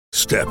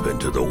Step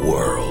into the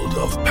world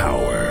of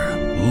power,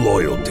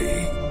 loyalty,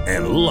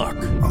 and luck.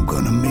 I'm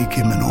gonna make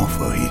him an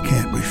offer he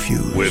can't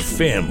refuse. With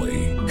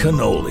family,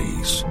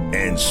 cannolis,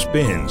 and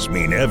spins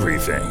mean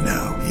everything.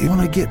 Now, you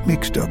wanna get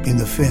mixed up in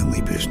the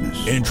family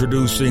business.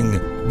 Introducing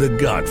The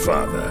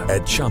Godfather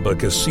at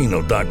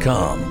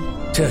ChumbaCasino.com.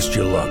 Test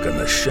your luck in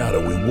the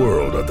shadowy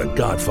world of The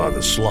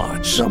Godfather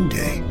slot.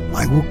 Someday,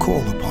 I will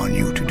call upon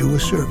you to do a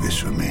service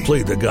for me.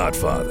 Play The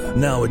Godfather,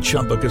 now at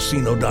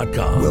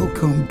ChumbaCasino.com.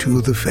 Welcome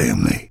to the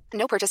family.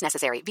 No purchase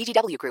necessary.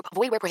 VGW Group.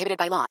 Void where prohibited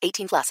by law.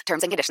 18+.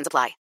 Terms and conditions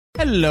apply.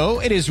 Hello,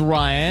 it is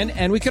Ryan,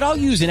 and we could all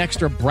use an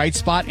extra bright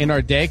spot in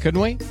our day, couldn't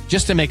we?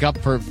 Just to make up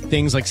for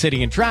things like sitting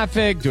in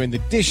traffic, doing the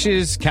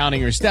dishes, counting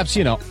your steps,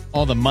 you know,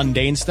 all the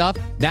mundane stuff.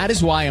 That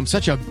is why I'm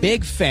such a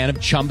big fan of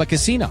Chumba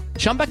Casino.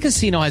 Chumba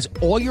Casino has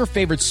all your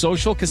favorite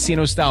social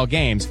casino-style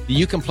games that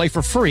you can play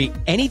for free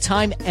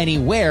anytime,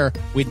 anywhere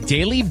with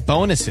daily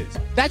bonuses.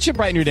 That should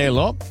brighten your day a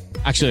little.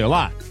 Actually, a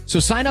lot.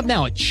 So sign up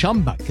now at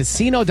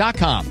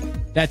ChumbaCasino.com.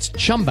 That's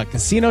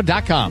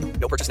ChumbaCasino.com.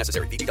 No purchase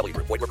necessary. VGW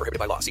Group. Void where prohibited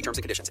by law. See terms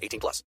and conditions.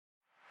 18+.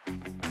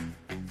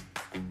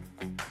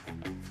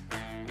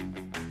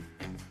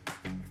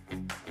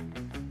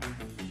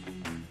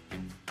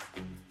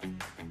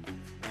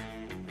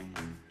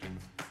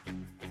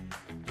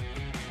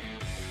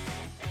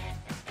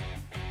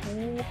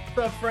 What's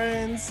up,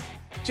 friends?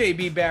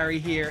 JB Barry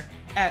here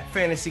at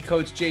Fantasy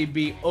Coach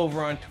JB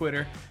over on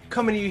Twitter.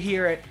 Coming to you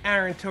here at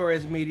Aaron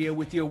Torres Media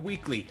with your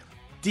weekly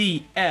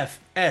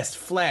DFS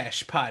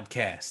Flash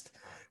podcast.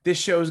 This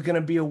show is going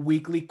to be a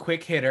weekly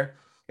quick hitter.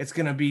 It's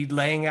going to be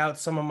laying out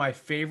some of my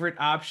favorite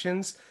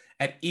options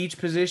at each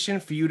position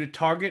for you to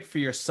target for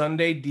your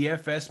Sunday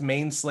DFS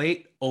main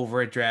slate over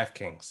at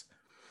DraftKings.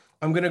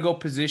 I'm going to go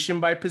position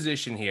by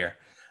position here.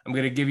 I'm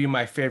going to give you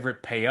my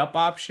favorite pay up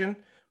option,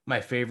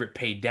 my favorite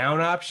pay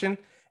down option,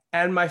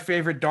 and my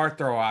favorite dart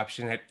throw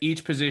option at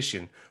each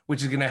position,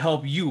 which is going to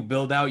help you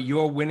build out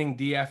your winning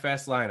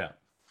DFS lineup.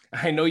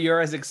 I know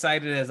you're as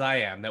excited as I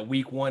am that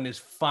week one is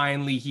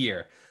finally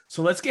here.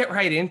 So let's get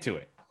right into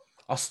it.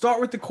 I'll start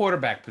with the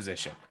quarterback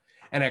position.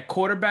 And at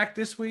quarterback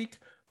this week,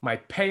 my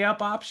pay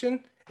up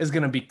option is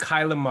going to be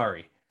Kyler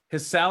Murray.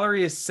 His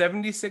salary is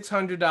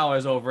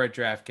 $7,600 over at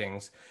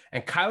DraftKings.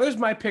 And Kyler's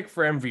my pick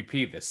for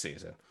MVP this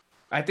season.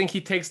 I think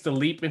he takes the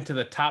leap into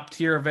the top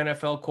tier of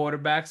NFL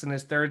quarterbacks in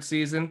his third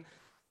season.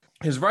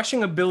 His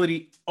rushing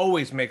ability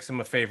always makes him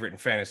a favorite in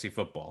fantasy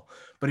football,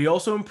 but he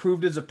also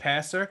improved as a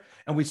passer,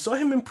 and we saw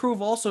him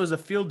improve also as a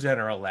field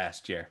general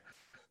last year.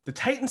 The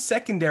Titans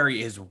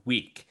secondary is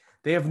weak.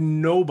 They have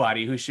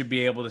nobody who should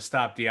be able to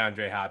stop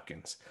DeAndre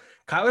Hopkins.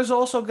 Kyler's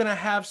also going to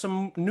have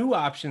some new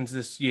options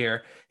this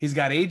year. He's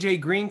got AJ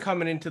Green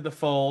coming into the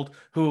fold,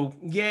 who,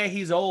 yeah,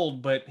 he's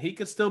old, but he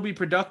could still be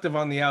productive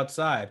on the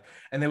outside.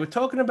 And they were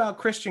talking about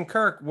Christian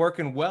Kirk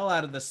working well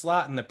out of the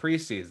slot in the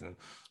preseason.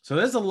 So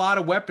there's a lot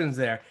of weapons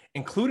there,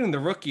 including the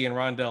rookie and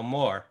Rondell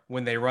Moore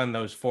when they run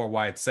those four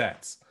wide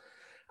sets.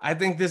 I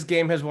think this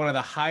game has one of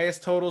the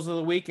highest totals of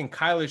the week, and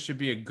Kyler should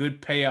be a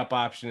good pay-up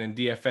option in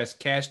DFS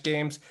cash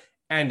games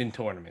and in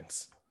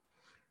tournaments.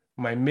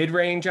 My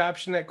mid-range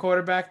option at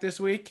quarterback this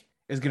week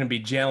is going to be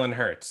Jalen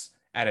Hurts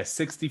at a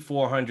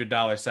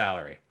 $6,400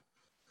 salary.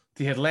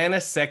 The Atlanta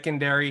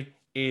secondary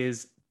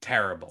is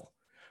terrible.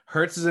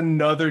 Hurts is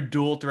another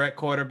dual threat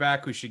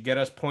quarterback who should get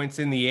us points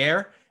in the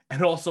air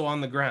and also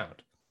on the ground.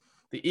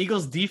 The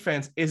Eagles'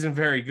 defense isn't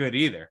very good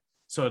either,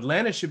 so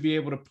Atlanta should be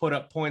able to put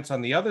up points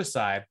on the other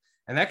side,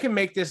 and that can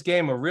make this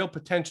game a real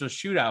potential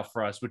shootout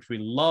for us, which we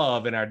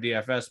love in our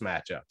DFS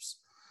matchups.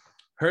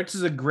 Hurts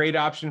is a great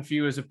option for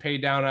you as a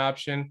pay-down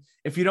option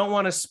if you don't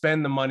want to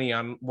spend the money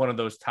on one of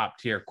those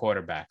top-tier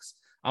quarterbacks.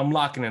 I'm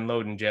locking and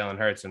loading Jalen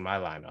Hurts in my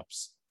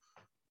lineups.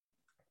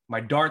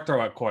 My dart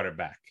throw at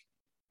quarterback,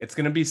 it's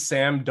going to be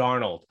Sam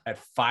Darnold at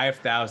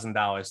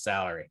 $5,000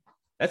 salary.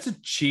 That's a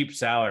cheap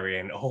salary,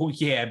 and oh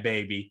yeah,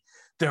 baby.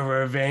 The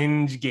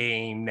revenge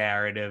game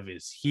narrative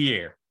is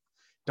here.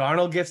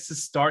 Darnold gets to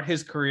start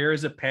his career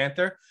as a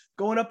Panther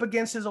going up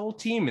against his old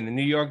team in the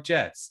New York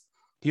Jets.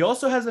 He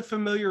also has a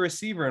familiar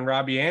receiver in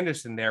Robbie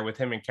Anderson there with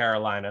him in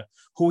Carolina,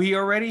 who he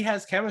already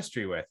has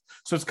chemistry with.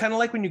 So it's kind of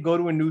like when you go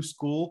to a new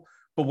school,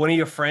 but one of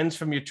your friends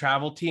from your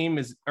travel team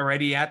is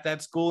already at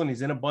that school and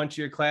he's in a bunch of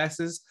your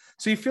classes.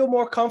 So you feel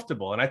more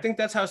comfortable. And I think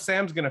that's how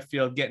Sam's going to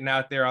feel getting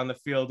out there on the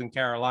field in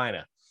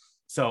Carolina.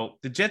 So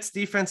the Jets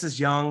defense is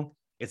young.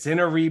 It's in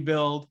a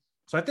rebuild.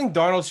 So I think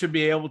Darnold should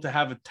be able to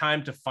have a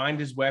time to find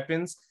his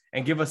weapons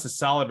and give us a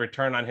solid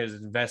return on his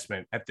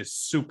investment at this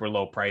super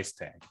low price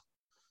tag.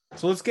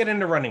 So let's get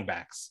into running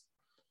backs.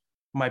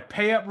 My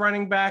pay-up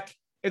running back,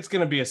 it's going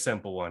to be a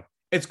simple one.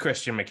 It's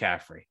Christian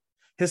McCaffrey.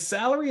 His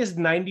salary is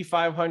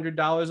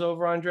 $9,500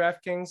 over on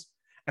DraftKings.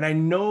 And I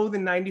know the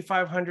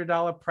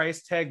 $9,500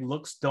 price tag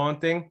looks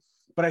daunting,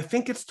 but I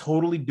think it's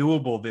totally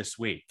doable this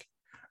week.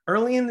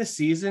 Early in the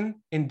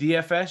season in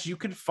DFS, you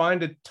could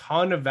find a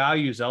ton of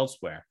values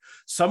elsewhere,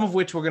 some of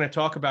which we're going to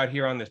talk about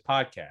here on this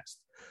podcast.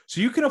 So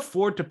you can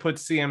afford to put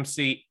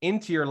CMC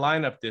into your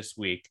lineup this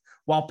week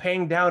while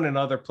paying down in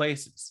other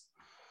places.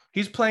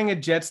 He's playing a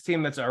Jets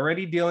team that's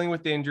already dealing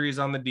with injuries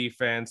on the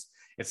defense.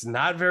 It's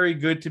not very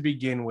good to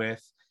begin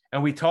with.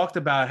 And we talked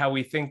about how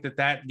we think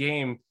that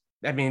game,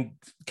 I mean,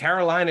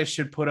 Carolina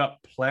should put up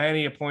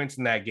plenty of points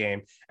in that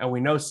game. And we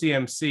know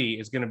CMC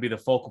is going to be the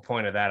focal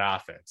point of that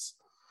offense.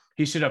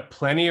 He should have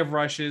plenty of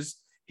rushes.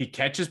 He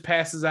catches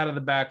passes out of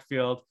the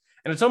backfield.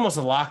 And it's almost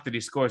a lock that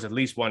he scores at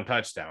least one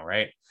touchdown,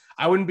 right?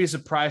 I wouldn't be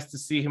surprised to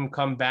see him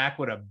come back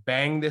with a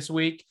bang this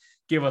week,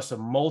 give us a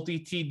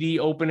multi-TD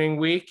opening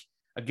week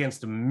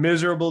against a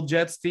miserable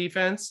Jets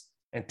defense,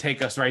 and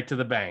take us right to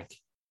the bank.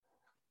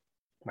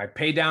 My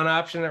pay down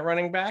option at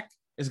running back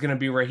is going to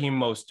be Raheem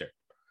Mostert.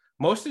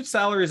 Mostert's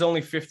salary is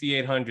only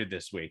 $5,800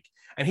 this week.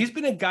 And he's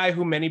been a guy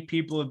who many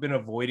people have been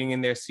avoiding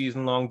in their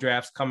season-long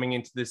drafts coming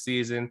into the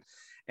season.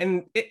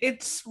 And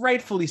it's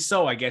rightfully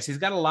so, I guess. He's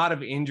got a lot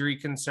of injury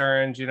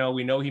concerns. You know,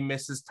 we know he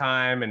misses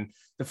time. And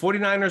the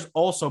 49ers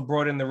also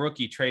brought in the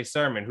rookie Trey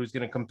Sermon, who's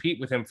going to compete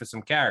with him for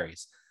some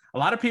carries. A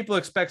lot of people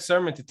expect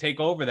Sermon to take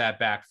over that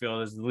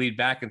backfield as the lead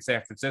back in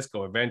San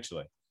Francisco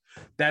eventually.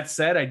 That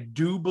said, I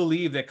do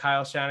believe that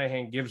Kyle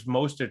Shanahan gives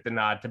Mostert the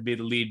nod to be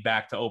the lead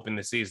back to open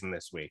the season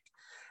this week.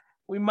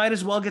 We might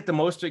as well get the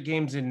Mostert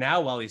games in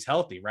now while he's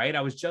healthy, right?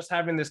 I was just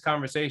having this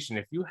conversation.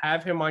 If you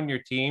have him on your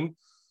team,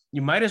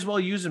 you might as well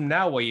use him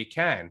now while you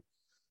can.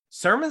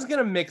 Sermon's going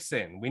to mix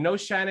in. We know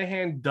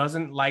Shanahan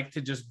doesn't like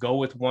to just go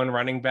with one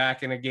running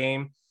back in a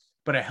game,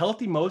 but a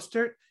healthy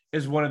Mostert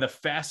is one of the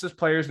fastest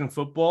players in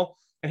football,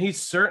 and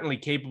he's certainly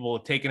capable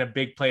of taking a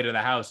big play to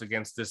the house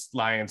against this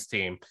Lions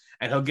team,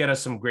 and he'll get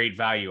us some great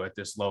value at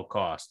this low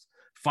cost.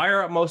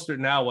 Fire up Mostert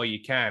now while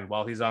you can,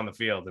 while he's on the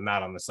field and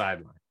not on the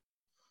sideline.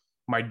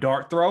 My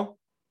dart throw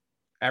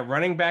at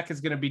running back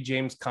is going to be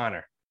James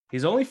Conner.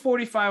 He's only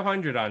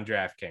 $4,500 on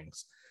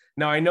DraftKings.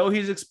 Now, I know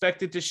he's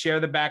expected to share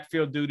the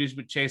backfield duties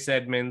with Chase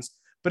Edmonds,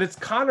 but it's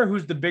Conner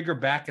who's the bigger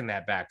back in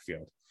that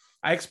backfield.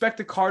 I expect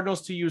the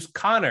Cardinals to use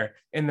Conner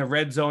in the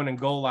red zone and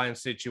goal line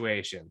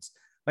situations.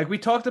 Like we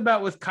talked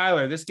about with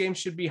Kyler, this game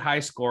should be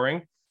high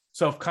scoring.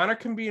 So if Conner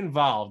can be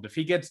involved, if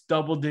he gets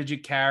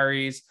double-digit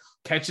carries,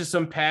 catches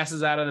some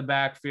passes out of the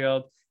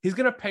backfield, he's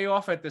going to pay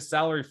off at the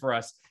salary for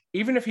us,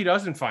 even if he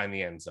doesn't find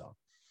the end zone.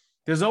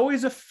 There's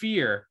always a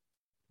fear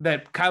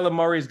that Kyler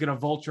Murray is going to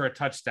vulture a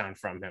touchdown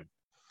from him.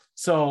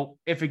 So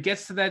if it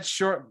gets to that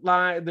short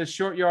line, the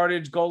short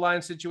yardage goal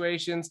line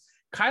situations,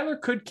 Kyler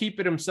could keep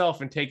it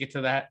himself and take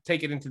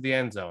it into the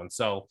end zone.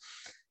 So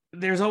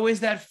there's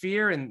always that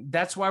fear, and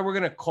that's why we're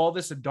going to call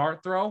this a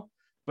dart throw.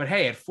 But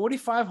hey, at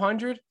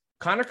 4,500,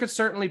 Conner could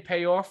certainly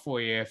pay off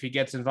for you if he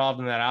gets involved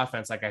in that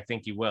offense, like I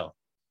think he will.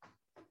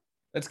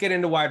 Let's get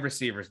into wide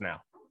receivers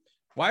now.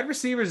 Wide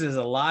receivers is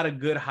a lot of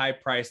good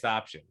high-priced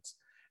options.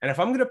 And if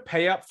I'm going to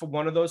pay up for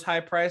one of those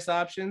high-priced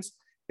options,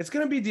 it's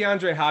going to be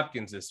DeAndre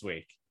Hopkins this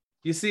week.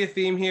 You see a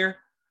theme here?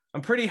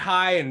 I'm pretty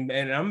high, and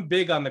I'm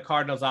big on the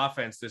Cardinals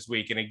offense this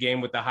week in a game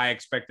with a high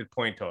expected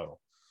point total.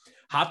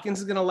 Hopkins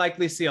is going to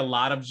likely see a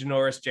lot of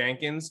Janoris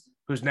Jenkins,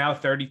 who's now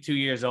 32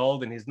 years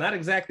old, and he's not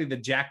exactly the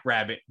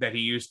jackrabbit that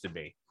he used to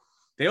be.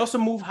 They also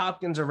move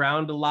Hopkins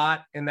around a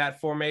lot in that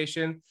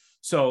formation,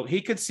 so he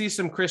could see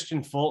some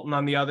Christian Fulton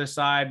on the other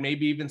side,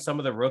 maybe even some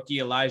of the rookie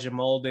Elijah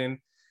Molden.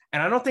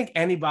 And I don't think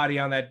anybody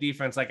on that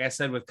defense, like I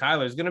said with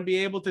Kyler, is going to be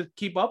able to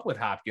keep up with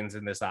Hopkins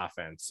in this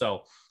offense.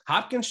 So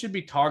Hopkins should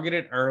be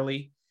targeted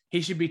early. He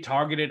should be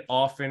targeted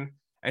often.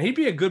 And he'd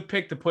be a good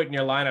pick to put in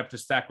your lineup to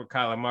stack with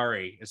Kyler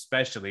Murray,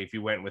 especially if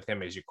you went with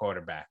him as your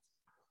quarterback.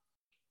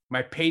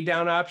 My pay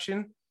down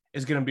option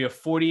is going to be a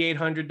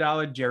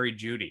 $4,800 Jerry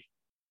Jeudy.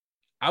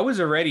 I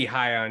was already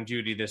high on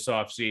Jeudy this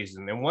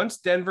offseason. And once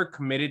Denver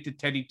committed to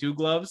Teddy Two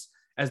Gloves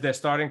as their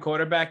starting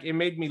quarterback, it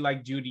made me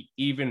like Jeudy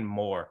even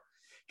more.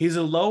 He's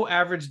a low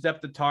average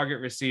depth of target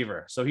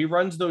receiver, so he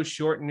runs those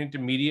short and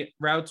intermediate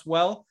routes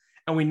well,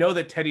 and we know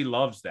that Teddy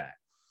loves that.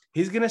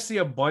 He's going to see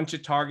a bunch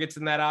of targets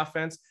in that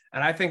offense,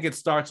 and I think it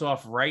starts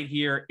off right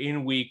here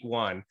in week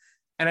one.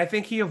 And I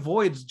think he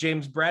avoids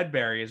James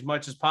Bradbury as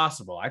much as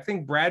possible. I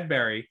think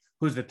Bradbury,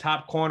 who's the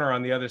top corner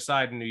on the other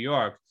side in New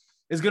York,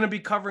 is going to be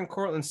covering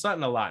Courtland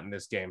Sutton a lot in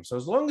this game. So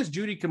as long as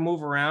Jeudy can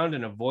move around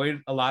and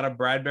avoid a lot of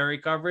Bradbury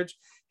coverage,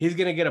 he's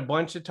going to get a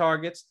bunch of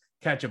targets,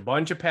 catch a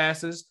bunch of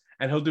passes,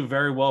 and he'll do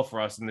very well for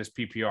us in this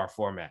PPR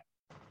format.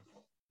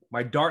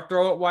 My dart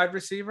throw at wide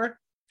receiver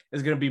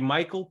is going to be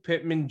Michael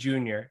Pittman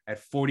Jr.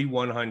 at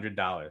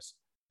 $4,100.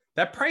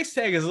 That price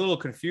tag is a little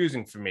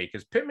confusing for me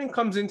because Pittman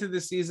comes into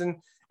this season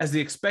as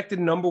the expected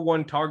number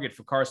one target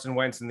for Carson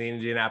Wentz in the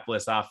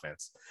Indianapolis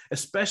offense,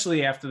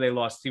 especially after they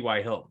lost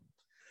T.Y. Hilton.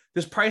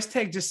 This price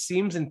tag just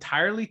seems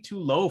entirely too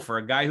low for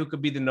a guy who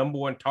could be the number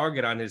one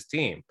target on his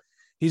team.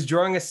 He's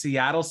drawing a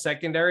Seattle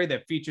secondary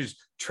that features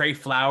Trey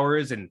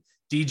Flowers and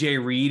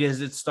DJ Reed as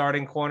its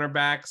starting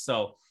cornerback.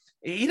 So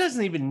he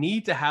doesn't even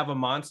need to have a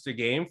monster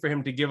game for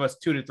him to give us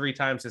 2 to 3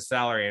 times his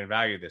salary and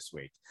value this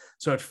week.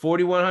 So at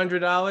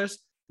 $4,100,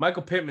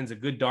 Michael Pittman's a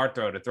good dart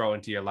throw to throw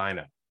into your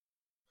lineup.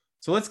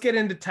 So let's get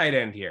into tight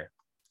end here.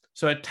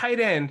 So at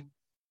tight end,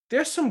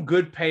 there's some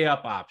good pay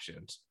up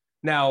options.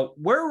 Now,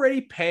 we're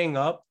already paying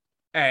up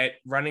at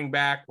running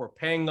back. We're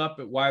paying up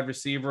at wide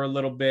receiver a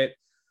little bit.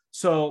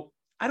 So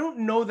I don't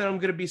know that I'm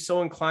going to be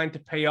so inclined to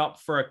pay up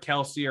for a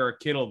Kelsey or a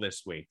Kittle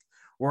this week.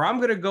 Where I'm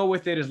going to go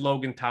with it is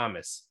Logan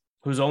Thomas,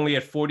 who's only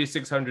at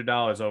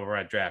 $4,600 over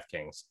at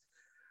DraftKings.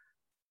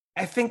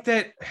 I think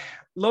that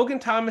Logan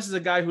Thomas is a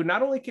guy who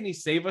not only can he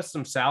save us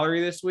some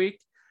salary this week,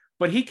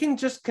 but he can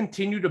just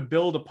continue to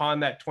build upon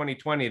that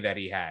 2020 that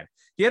he had.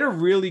 He had a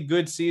really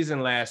good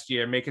season last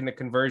year, making the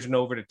conversion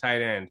over to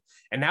tight end.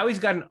 And now he's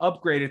got an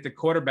upgrade at the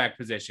quarterback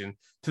position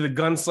to the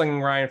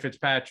gunslinging Ryan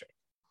Fitzpatrick.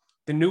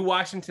 The new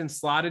Washington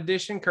slot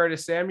addition,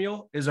 Curtis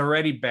Samuel, is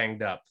already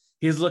banged up.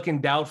 He's looking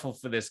doubtful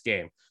for this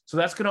game. So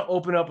that's going to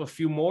open up a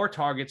few more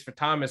targets for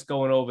Thomas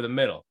going over the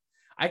middle.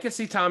 I could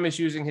see Thomas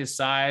using his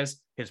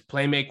size, his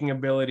playmaking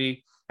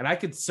ability, and I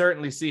could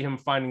certainly see him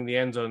finding the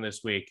end zone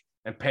this week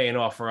and paying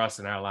off for us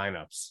in our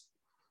lineups.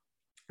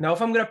 Now,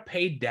 if I'm going to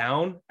pay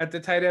down at the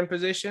tight end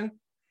position,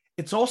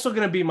 it's also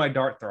going to be my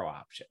dart throw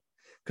option,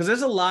 because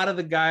there's a lot of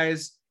the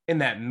guys in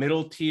that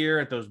middle tier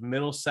at those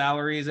middle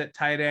salaries at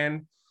tight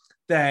end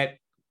that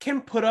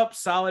can put up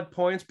solid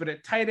points, but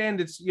at tight end,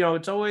 it's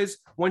always,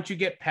 once you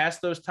get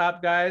past those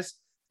top guys,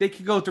 they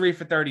could go 3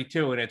 for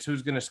 32 and it's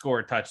who's going to score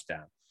a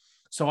touchdown.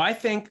 So I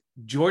think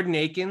Jordan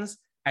Akins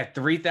at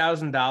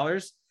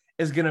 $3,000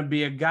 is going to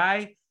be a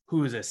guy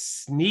who is a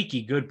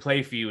sneaky good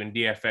play for you in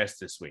DFS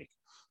this week.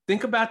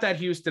 Think about that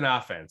Houston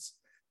offense.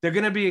 They're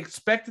going to be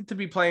expected to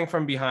be playing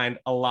from behind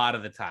a lot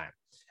of the time.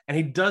 And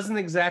he doesn't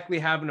exactly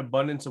have an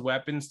abundance of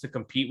weapons to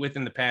compete with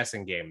in the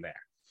passing game there.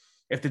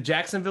 If the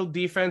Jacksonville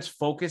defense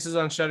focuses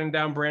on shutting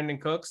down Brandon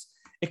Cooks,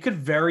 it could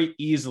very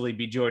easily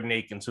be Jordan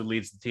Akins who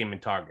leads the team in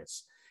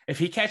targets. If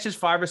he catches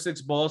 5 or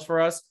 6 balls for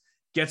us,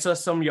 gets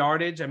us some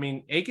yardage. I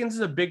mean, Akins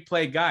is a big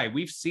play guy.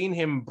 We've seen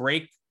him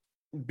break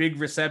big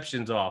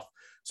receptions off.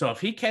 So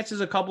if he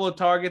catches a couple of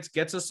targets,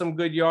 gets us some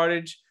good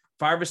yardage,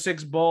 5 or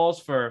 6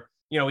 balls for,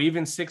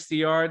 even 60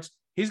 yards,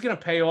 he's going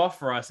to pay off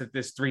for us at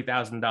this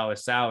 $3,000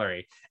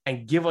 salary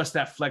and give us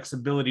that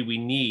flexibility we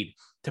need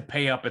to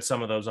pay up at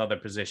some of those other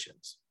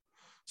positions.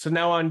 So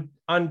now on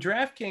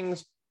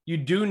DraftKings, you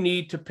do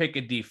need to pick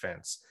a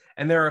defense.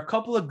 And there are a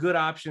couple of good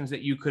options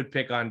that you could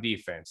pick on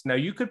defense. Now,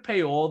 you could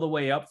pay all the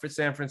way up for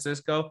San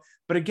Francisco,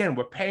 but again,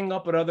 we're paying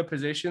up at other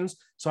positions.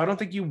 So I don't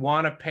think you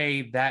want to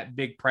pay that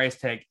big price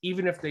tag,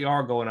 even if they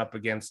are going up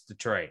against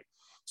Detroit.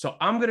 So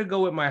I'm going to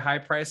go with my high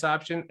price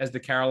option as the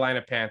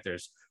Carolina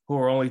Panthers, who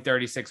are only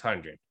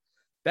 $3,600.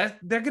 They're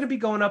going to be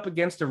going up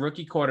against a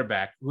rookie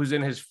quarterback who's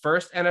in his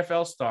first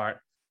NFL start,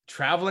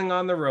 traveling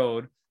on the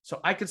road. So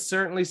I could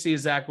certainly see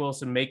Zach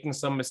Wilson making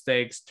some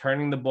mistakes,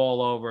 turning the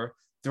ball over,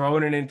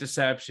 throwing an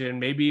interception,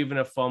 maybe even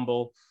a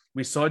fumble.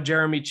 We saw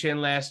Jeremy Chin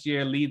last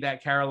year lead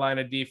that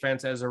Carolina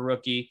defense as a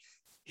rookie.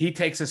 He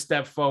takes a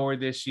step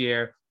forward this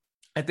year.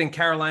 I think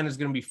Carolina is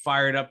going to be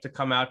fired up to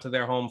come out to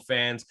their home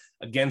fans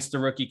against the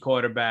rookie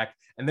quarterback,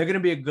 and they're going to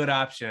be a good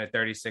option at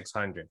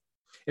 $3,600.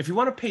 If you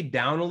want to pay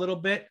down a little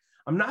bit,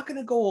 I'm not going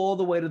to go all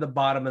the way to the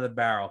bottom of the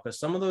barrel, because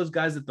some of those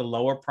guys at the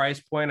lower price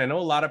point, I know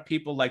a lot of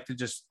people like to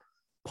just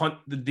punt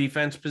the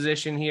defense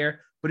position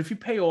here, but if you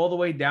pay all the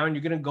way down,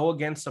 you're going to go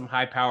against some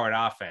high-powered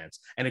offense,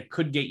 and it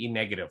could get you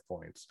negative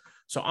points.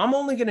 So I'm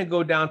only going to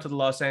go down to the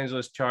Los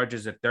Angeles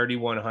Chargers at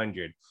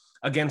 $3,100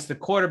 against the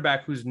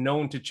quarterback who's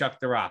known to chuck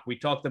the rock. We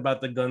talked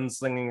about the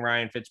gunslinging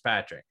Ryan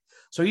Fitzpatrick.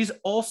 So he's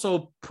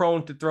also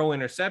prone to throw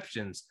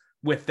interceptions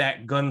with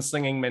that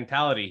gunslinging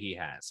mentality he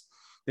has.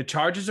 The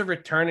Chargers are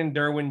returning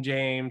Derwin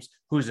James,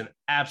 who's an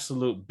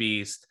absolute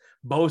beast.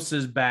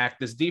 Bosa's back.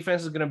 This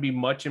defense is going to be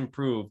much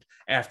improved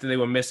after they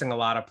were missing a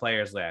lot of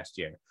players last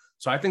year.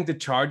 So I think the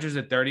Chargers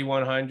at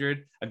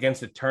 $3,100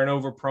 against a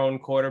turnover-prone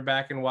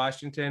quarterback in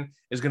Washington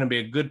is going to be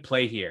a good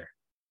play here.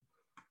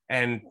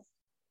 And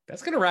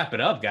that's going to wrap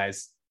it up,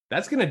 guys.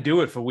 That's going to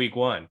do it for week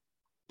 1.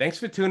 Thanks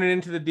for tuning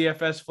into the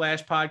DFS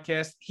Flash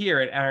podcast here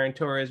at Aaron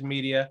Torres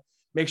Media.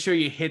 Make sure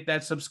you hit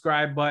that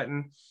subscribe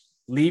button.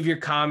 Leave your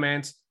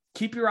comments.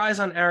 Keep your eyes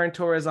on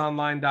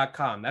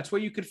AaronTorresOnline.com. That's where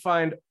you could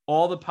find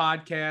all the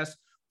podcasts,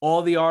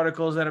 all the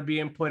articles that are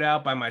being put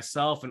out by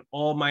myself and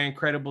all my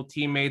incredible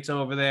teammates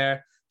over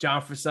there.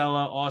 John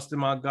Frisella, Austin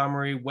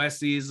Montgomery, Wes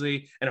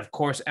Easley, and of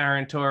course,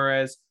 Aaron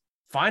Torres.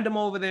 Find them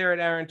over there at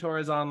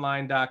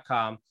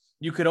AaronTorresOnline.com.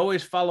 You could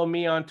always follow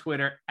me on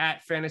Twitter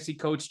at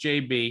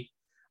FantasyCoachJB.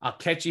 I'll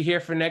catch you here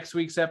for next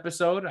week's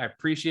episode. I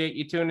appreciate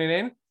you tuning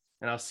in,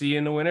 and I'll see you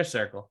in the winner's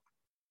circle.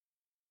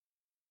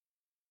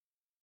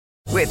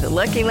 With the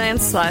Lucky Land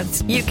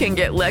Slots, you can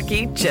get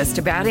lucky just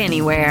about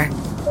anywhere.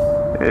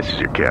 This is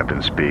your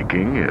captain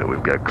speaking.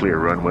 We've got clear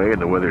runway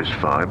and the weather's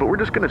fine, but we're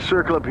just going to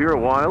circle up here a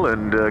while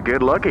and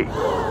get lucky.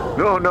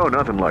 No,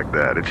 nothing like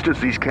that. It's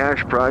just these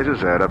cash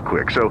prizes add up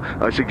quick. So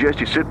I suggest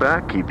you sit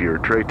back, keep your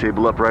tray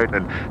table upright,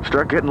 and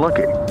start getting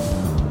lucky.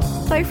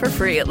 Play for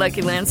free at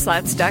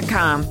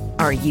LuckyLandSlots.com.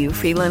 Are you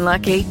feeling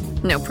lucky?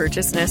 No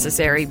purchase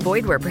necessary.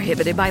 Void where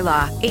prohibited by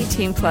law.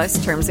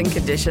 18+ terms and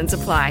conditions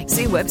apply.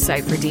 See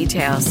website for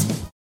details.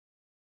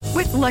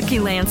 With Lucky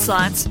Land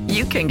Slots,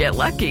 you can get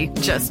lucky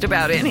just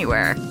about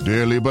anywhere.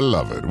 Dearly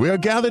beloved, we are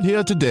gathered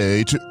here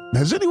today to...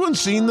 Has anyone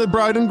seen the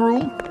bride and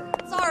groom?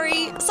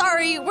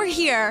 Sorry, we're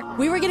here.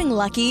 We were getting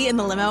lucky in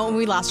the limo and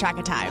we lost track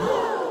of time.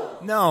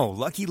 No,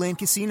 Lucky Land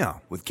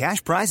Casino, with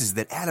cash prizes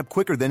that add up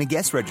quicker than a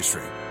guest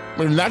registry.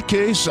 In that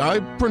case, I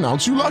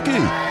pronounce you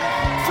lucky.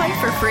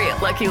 Play for free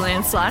at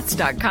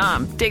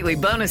LuckyLandSlots.com. Daily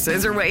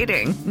bonuses are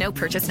waiting. No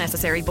purchase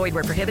necessary. Void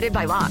where prohibited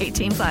by law.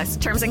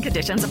 18+. Terms and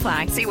conditions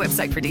apply. See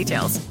website for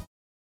details.